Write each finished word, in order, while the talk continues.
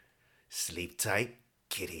Sleep tight,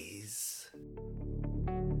 kitties.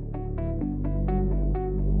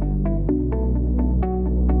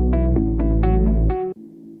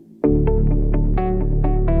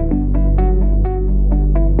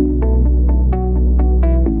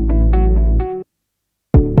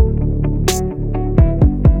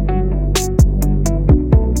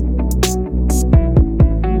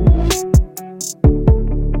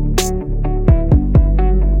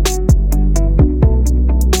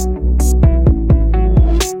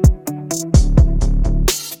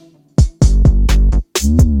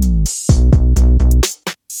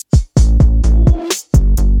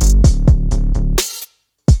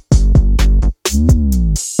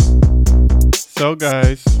 So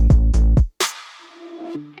guys,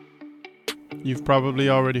 you've probably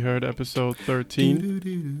already heard episode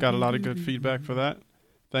 13. Got a lot of good feedback for that.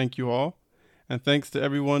 Thank you all. And thanks to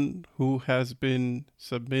everyone who has been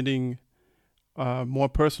submitting more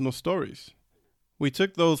personal stories. We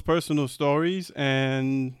took those personal stories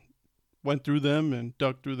and went through them and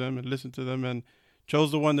dug through them and listened to them and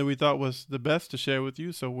chose the one that we thought was the best to share with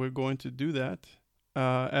you. So we're going to do that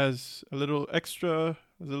as a little extra,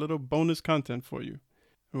 as a little bonus content for you.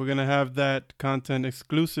 We're going to have that content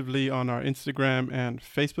exclusively on our Instagram and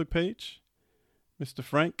Facebook page. Mr.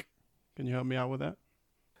 Frank, can you help me out with that?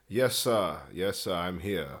 Yes, sir. Yes, sir. I'm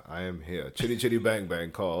here. I am here. Chitty chitty bang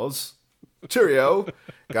bang calls. Cheerio.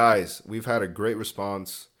 Guys, we've had a great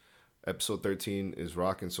response. Episode 13 is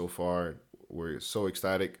rocking so far. We're so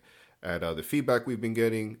ecstatic at the feedback we've been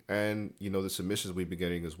getting and, the submissions we've been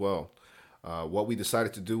getting as well. What we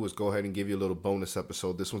decided to do was go ahead and give you a little bonus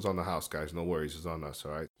episode. This one's on the house, guys. No worries. It's on us,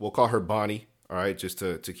 all right? We'll call her Bonnie, all right, just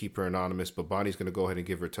to keep her anonymous. But Bonnie's going to go ahead and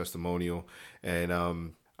give her testimonial. And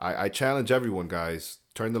I challenge everyone, guys,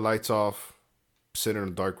 turn the lights off, sit in a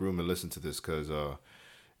dark room and listen to this. Because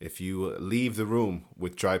if you leave the room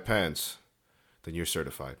with dry pants, then you're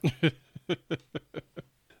certified.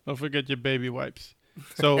 Don't forget your baby wipes.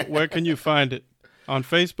 So where can you find it? On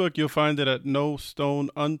Facebook, you'll find it at No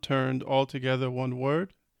Stone Unturned, altogether one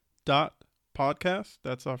word, .podcast.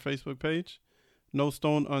 That's our Facebook page. No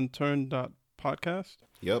Stone Unturned .podcast.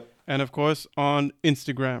 Yep. And of course, on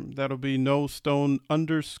Instagram, that'll be No Stone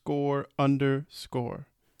 __.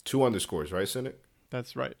 2 underscores, right, Cynic?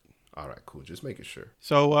 That's right. All right, cool. Just making sure.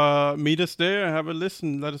 So meet us there, have a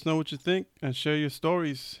listen, let us know what you think, and share your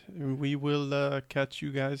stories. And we will catch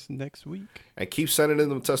you guys next week. And keep sending in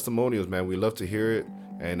them testimonials, man. We love to hear it.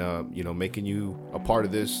 And, making you a part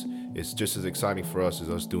of this is just as exciting for us as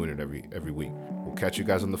us doing it every week. We'll catch you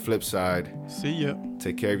guys on the flip side. See ya.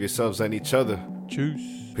 Take care of yourselves and each other. Cheers.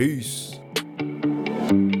 Peace.